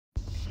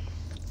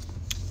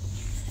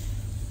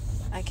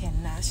I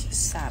cannot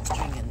stop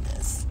drinking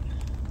this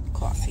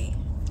coffee.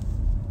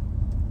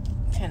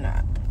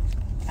 Cannot.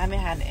 I haven't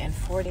had it in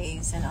 4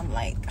 days, and I'm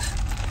like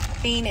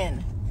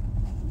fiending.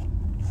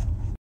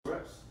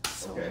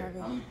 So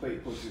heavy. I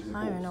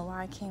don't even know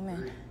why I came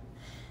in.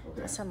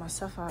 I set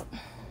myself up.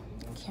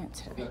 I can't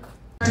today.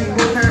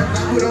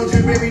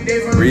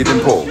 Breathe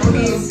and pull.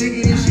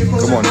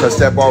 Come on, touch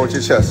that bar with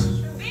your chest.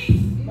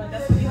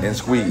 And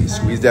squeeze.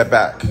 Squeeze that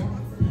back.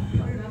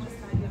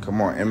 Come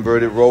on,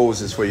 inverted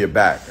rows is for your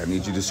back. I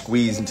need you to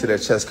squeeze until that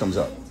chest comes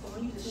up.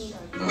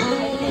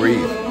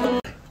 Breathe.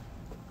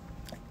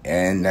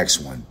 And next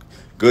one.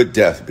 Good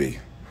death, B.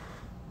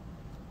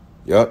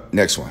 Yup,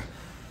 next one.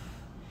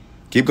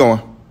 Keep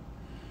going.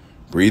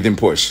 Breathe and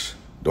push.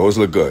 Those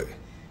look good.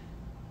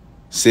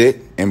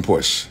 Sit and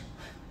push.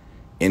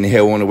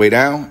 Inhale on the way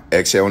down,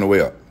 exhale on the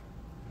way up.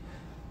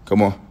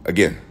 Come on,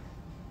 again.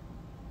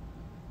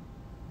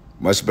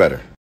 Much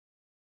better.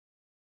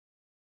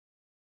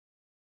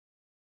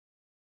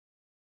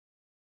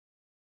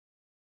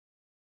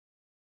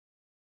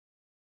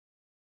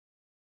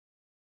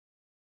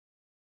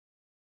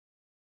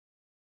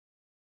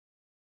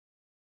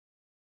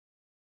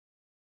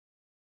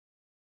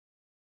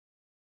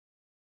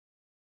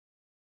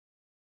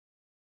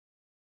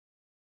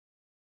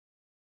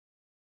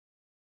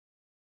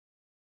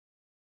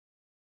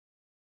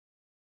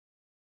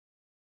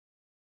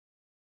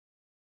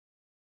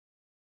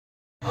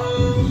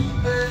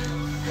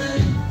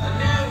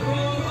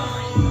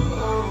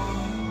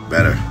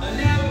 Better.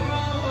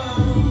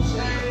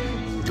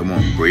 Come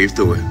on, breathe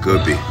through it.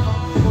 Good, B.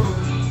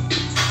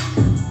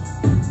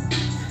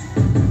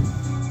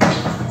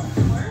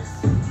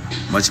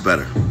 Much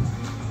better.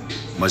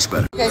 Much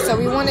better. Okay, so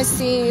we want to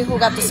see who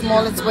got the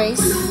smallest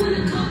waist.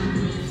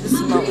 The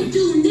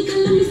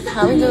smallest.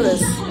 How we do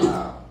this?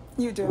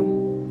 You do.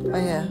 Oh,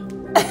 yeah.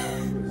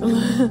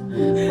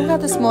 Who got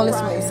the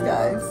smallest waist,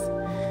 guys?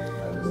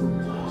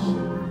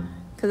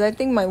 Because I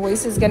think my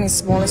waist is getting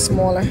smaller and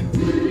smaller.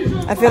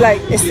 I feel like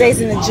it stays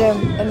in the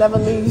gym and never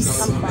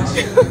leaves.